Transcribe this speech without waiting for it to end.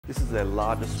This is their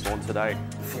largest spawn to date.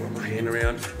 Follow my hand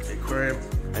around the aquarium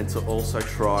and to also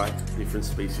try different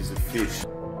species of fish.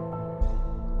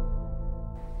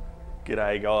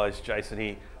 G'day guys, Jason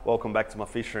here. Welcome back to my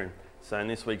fish room. So in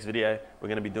this week's video, we're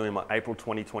going to be doing my April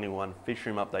 2021 fish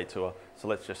room update tour. So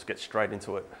let's just get straight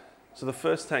into it. So the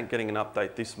first tank getting an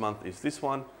update this month is this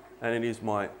one, and it is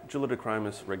my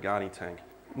Julidochromis Regani tank.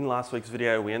 In last week's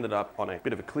video, we ended up on a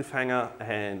bit of a cliffhanger,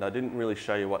 and I didn't really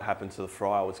show you what happened to the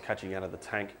fry I was catching out of the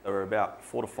tank. They were about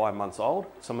 4 to 5 months old.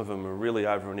 Some of them were really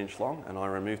over an inch long, and I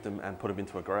removed them and put them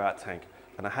into a grow out tank.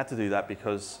 And I had to do that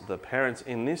because the parents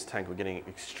in this tank were getting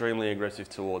extremely aggressive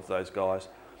towards those guys.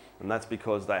 And that's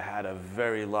because they had a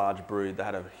very large brood. They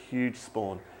had a huge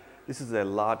spawn. This is their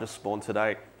largest spawn to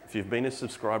date. If you've been a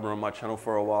subscriber on my channel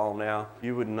for a while now,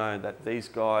 you would know that these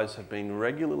guys have been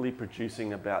regularly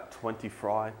producing about 20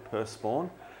 fry per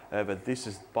spawn. However, this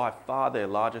is by far their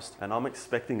largest, and I'm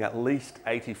expecting at least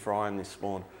 80 fry in this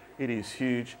spawn. It is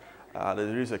huge.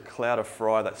 There is a cloud of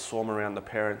fry that swarm around the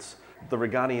parents. The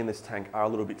Regani in this tank are a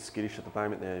little bit skittish at the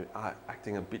moment. They're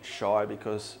acting a bit shy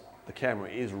because the camera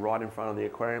is right in front of the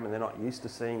aquarium and they're not used to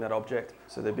seeing that object.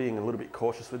 So they're being a little bit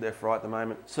cautious with their fry at the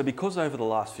moment. So because over the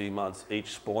last few months,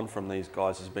 each spawn from these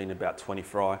guys has been about 20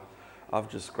 fry, I've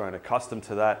just grown accustomed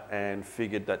to that and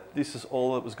figured that this is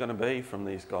all it was going to be from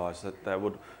these guys, that they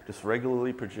would just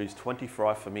regularly produce 20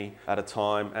 fry for me at a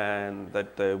time, and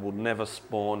that they will never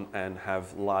spawn and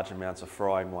have large amounts of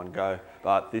fry in one go.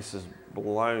 But this has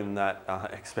blown that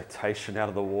expectation out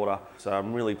of the water. So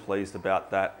I'm really pleased about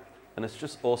that. And it's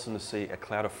just awesome to see a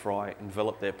cloud of fry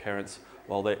envelop their parents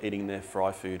while they're eating their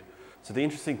fry food. So the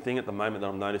interesting thing at the moment that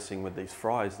I'm noticing with these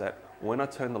fry is that when I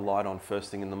turn the light on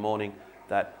first thing in the morning,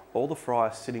 that all the fry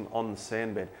are sitting on the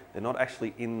sand bed. They're not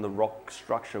actually in the rock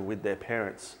structure with their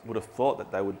parents. Would have thought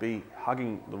that they would be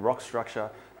hugging the rock structure,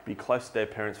 be close to their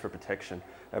parents for protection.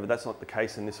 But that's not the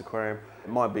case in this aquarium. It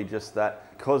might be just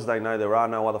that because they know there are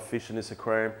no other fish in this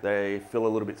aquarium, they feel a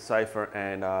little bit safer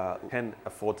and can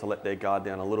afford to let their guard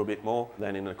down a little bit more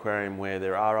than in an aquarium where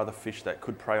there are other fish that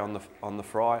could prey on the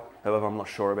fry. However, I'm not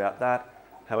sure about that.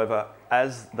 However,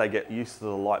 as they get used to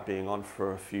the light being on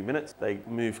for a few minutes, they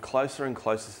move closer and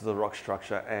closer to the rock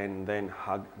structure and then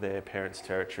hug their parents'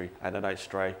 territory, and they don't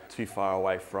stray too far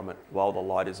away from it while the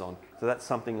light is on. So that's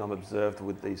something I've observed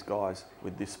with these guys,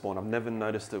 with this spawn. I've never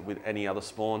noticed it with any other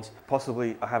spawns.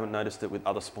 Possibly I haven't noticed it with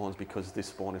other spawns because this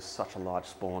spawn is such a large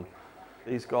spawn.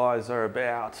 These guys are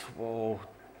about,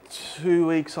 2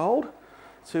 weeks old.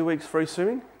 2 weeks free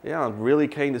swimming. Yeah, I'm really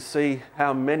keen to see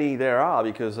how many there are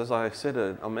because, as I said,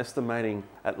 I'm estimating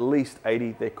at least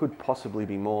 80. There could possibly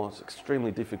be more. It's extremely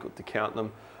difficult to count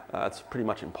them. It's pretty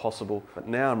much impossible. But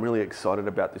now I'm really excited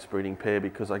about this breeding pair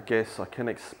because I guess I can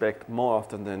expect more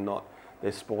often than not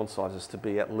their spawn sizes to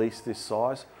be at least this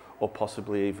size or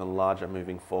possibly even larger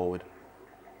moving forward.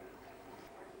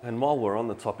 And while we're on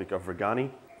the topic of Regani,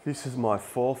 this is my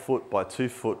 4 foot by 2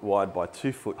 foot wide by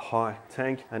 2 foot high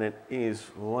tank, and it is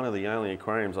one of the only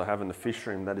aquariums I have in the fish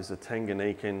room that is a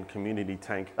Tanganyikan community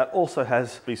tank that also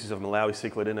has species of Malawi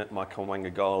cichlid in it, my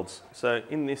Kawanga golds. So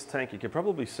in this tank, you can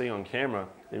probably see on camera,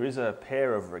 there is a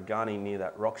pair of Regani near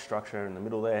that rock structure in the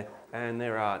middle there, and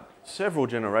there are several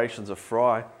generations of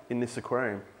fry in this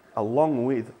aquarium, along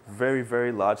with very,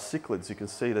 very large cichlids. You can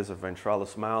see there's a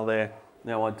ventralis male there.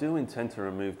 Now I do intend to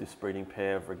remove this breeding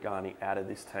pair of Regani out of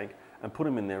this tank and put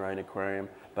them in their own aquarium,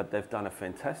 but they've done a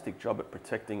fantastic job at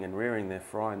protecting and rearing their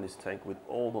fry in this tank with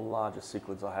all the larger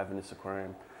cichlids I have in this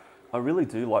aquarium. I really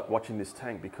do like watching this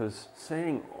tank because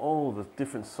seeing all the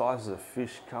different sizes of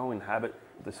fish co-inhabit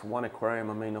this one aquarium,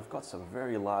 I mean, I've got some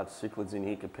very large cichlids in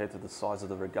here compared to the size of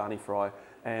the Regani fry,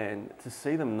 and to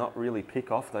see them not really pick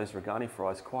off those Regani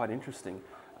fry is quite interesting.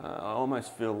 I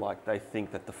almost feel like they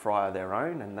think that the fry are their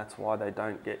own and that's why they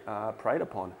don't get preyed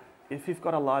upon. If you've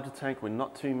got a larger tank with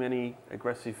not too many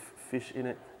aggressive fish in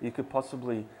it, you could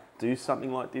possibly do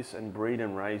something like this and breed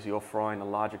and raise your fry in a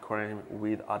large aquarium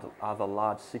with other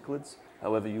large cichlids.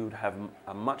 However, you would have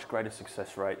a much greater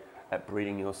success rate at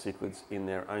breeding your cichlids in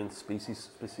their own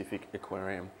species-specific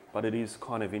aquarium. But it is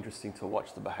kind of interesting to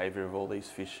watch the behaviour of all these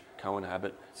fish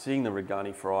co-inhabit. Seeing the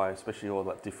Regani fry, especially all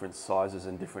that different sizes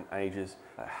and different ages,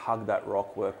 hug that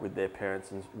rock work with their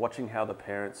parents, and watching how the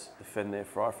parents defend their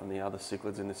fry from the other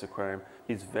cichlids in this aquarium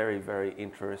is very, very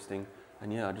interesting.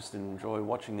 And yeah, I just enjoy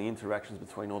watching the interactions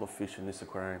between all the fish in this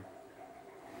aquarium.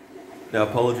 Now,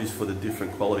 apologies for the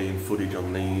different quality and footage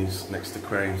on these next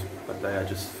aquariums, but they are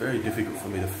just very difficult for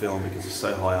me to film because they're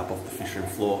so high up off the fish room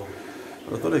floor.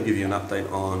 But I thought I'd give you an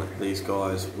update on these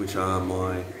guys, which are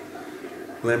my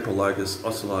Lamprologus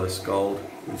Ocellatus gold,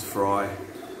 these fry.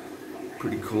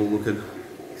 Pretty cool looking.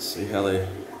 See how they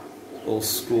all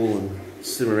school and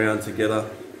swim around together.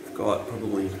 I've got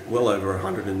probably well over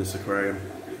 100 in this aquarium,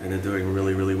 and they're doing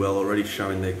really, really well, already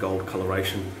showing their gold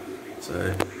coloration.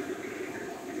 So,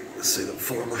 let's see them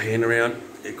follow my hand around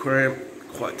the aquarium,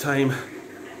 quite tame,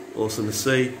 awesome to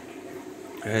see.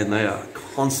 And they are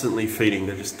constantly feeding,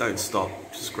 they just don't stop,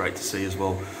 which is great to see as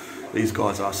well. These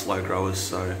guys are slow growers,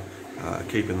 so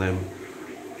keeping them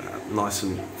nice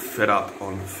and fed up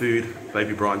on food,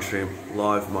 baby brine shrimp,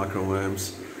 live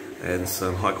microworms, and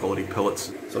some high quality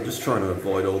pellets. So I'm just trying to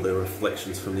avoid all the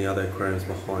reflections from the other aquariums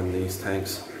behind these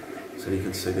tanks, so you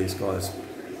can see these guys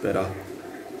better.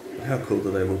 But how cool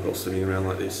do they look all sitting around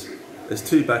like this? There's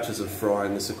 2 batches of fry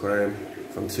in this aquarium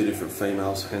from 2 different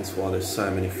females, hence why there's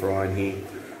so many fry in here.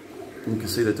 And you can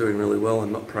see they're doing really well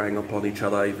and not preying upon each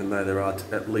other, even though there are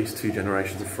at least 2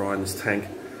 generations of fry in this tank.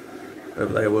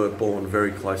 They were born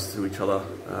very close to each other,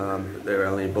 but they're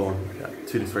only born about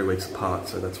 2 to 3 weeks apart,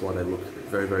 so that's why they look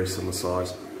very, very similar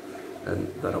size, and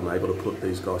that I'm able to put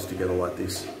these guys together like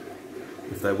this.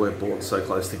 If they were born so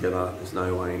close together, there's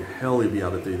no way in hell you'd be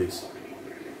able to do this.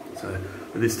 So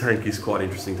this tank is quite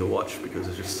interesting to watch because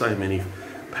there's just so many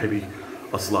baby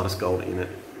Ocellatus gold in it.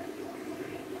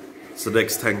 So the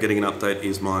next tank getting an update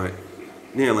is my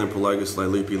Neolamprologus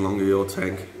Leleup longer yaw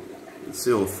tank. You can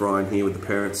see all the fry in here with the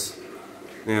parents.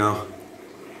 Now,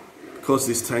 because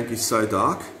this tank is so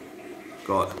dark,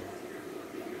 got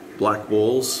black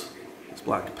walls, there's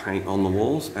black paint on the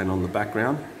walls and on the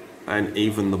background, and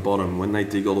even the bottom. When they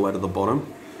dig all the way to the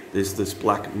bottom, there's this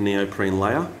black neoprene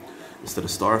layer instead of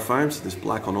styrofoam, so there's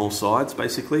black on all sides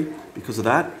basically. Because of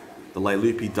that, the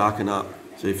Leleupi darken up.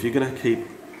 So if you're going to keep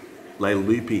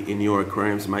Leleupi in your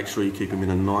aquariums, make sure you keep them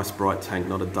in a nice bright tank,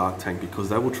 not a dark tank, because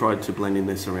they will try to blend in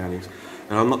their surroundings.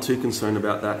 And I'm not too concerned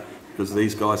about that, because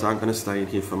these guys aren't going to stay in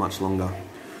here for much longer.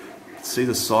 See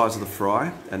the size of the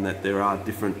fry, and that there are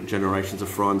different generations of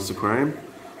fry in this aquarium.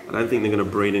 I don't think they're going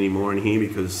to breed anymore in here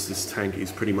because this tank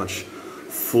is pretty much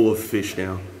full of fish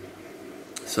now.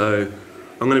 So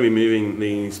I'm going to be moving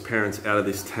these parents out of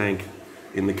this tank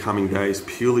in the coming days,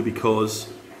 purely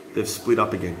because they've split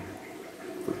up again.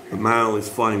 The male is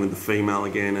fighting with the female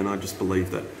again, and I just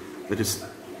believe that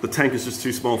the tank is just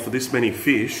too small for this many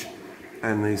fish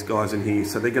and these guys in here.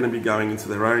 So they're going to be going into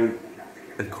their own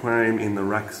aquarium in the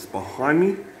racks behind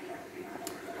me,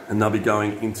 and they'll be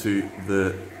going into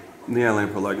the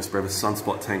Neolamprologus brevis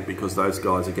sunspot tank because those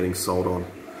guys are getting sold on.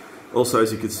 Also,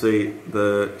 as you can see,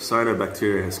 the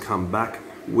cyanobacteria has come back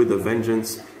with a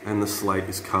vengeance, and the slate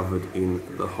is covered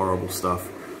in the horrible stuff.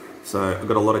 So I've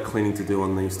got a lot of cleaning to do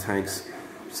on these tanks.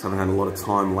 Just haven't had a lot of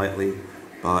time lately,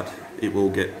 but it will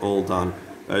get all done.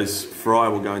 Those fry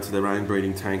will go into their own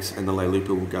breeding tanks, and the Leleup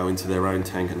will go into their own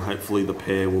tank, and hopefully the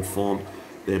pair will form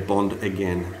their bond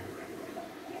again.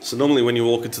 So normally when you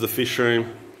walk into the fish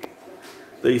room,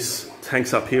 these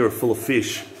tanks up here are full of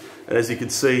fish. As you can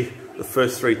see, the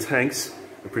first 3 tanks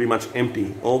are pretty much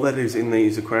empty. All that is in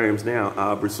these aquariums now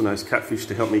are bristlenose catfish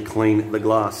to help me clean the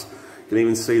glass. You can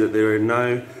even see that there are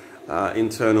no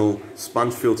internal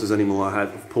sponge filters anymore. I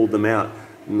have pulled them out.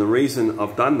 And the reason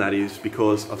I've done that is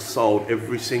because I've sold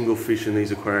every single fish in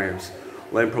these aquariums.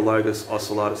 Lamprologus,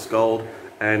 Ocellatus Gold,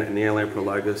 and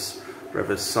Neolamprologus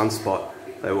brevis sunspot.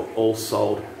 They were all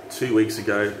sold 2 weeks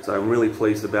ago. So I'm really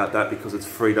pleased about that because it's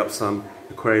freed up some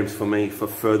aquariums for me for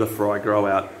further fry grow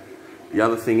out. The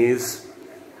other thing is,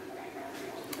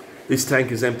 this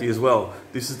tank is empty as well.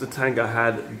 This is the tank I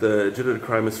had the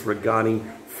Julidochromis Regani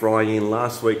fry in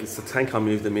last week. It's the tank I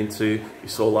moved them into. You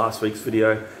saw last week's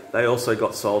video. They also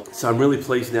got sold. So I'm really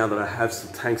pleased now that I have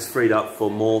some tanks freed up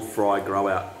for more fry grow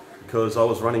out, because I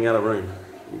was running out of room.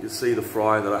 You can see the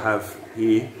fry that I have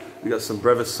here. We got some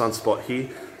brevis sunspot here,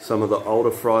 some of the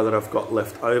older fry that I've got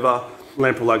left over,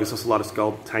 Lamprologus Ocellatus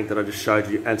Gold tank that I just showed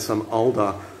you, and some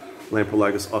older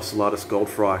Lamprologus Ocellatus Gold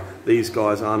fry. These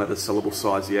guys aren't at a sellable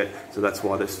size yet, so that's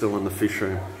why they're still in the fish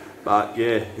room. But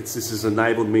yeah, this has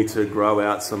enabled me to grow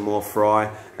out some more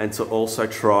fry and to also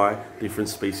try different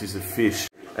species of fish.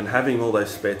 And having all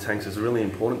those spare tanks is really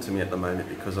important to me at the moment,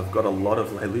 because I've got a lot of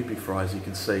Leleupi fry, as you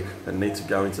can see, that need to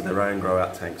go into their own grow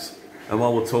out tanks. And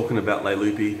while we're talking about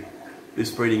Leleupi, this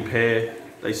breeding pair,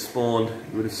 they spawned,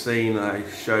 you would have seen, I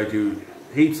showed you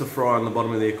heaps of fry on the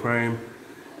bottom of the aquarium.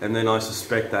 And then I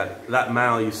suspect that that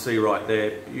male you see right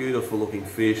there, beautiful looking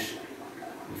fish,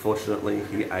 unfortunately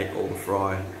he ate all the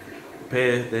fry. The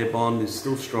pair, their bond is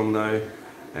still strong though,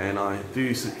 and I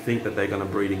do think that they're going to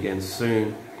breed again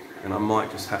soon, and I might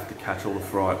just have to catch all the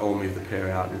fry or move the pair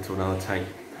out into another tank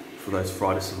for those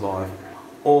fry to survive.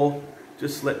 Or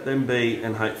just let them be,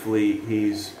 and hopefully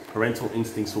his parental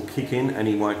instincts will kick in and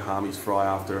he won't harm his fry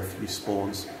after a few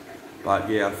spawns. But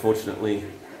yeah, unfortunately,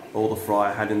 all the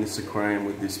fry I had in this aquarium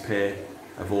with this pair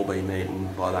have all been eaten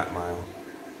by that male.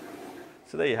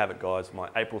 So there you have it guys, my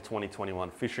April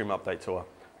 2021 fish room update tour.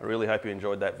 I really hope you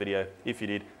enjoyed that video. If you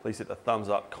did, please hit the thumbs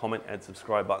up, comment and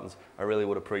subscribe buttons. I really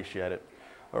would appreciate it.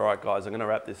 Alright guys, I'm going to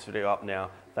wrap this video up now.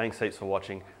 Thanks heaps for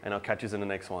watching and I'll catch you in the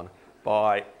next one.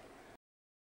 Bye.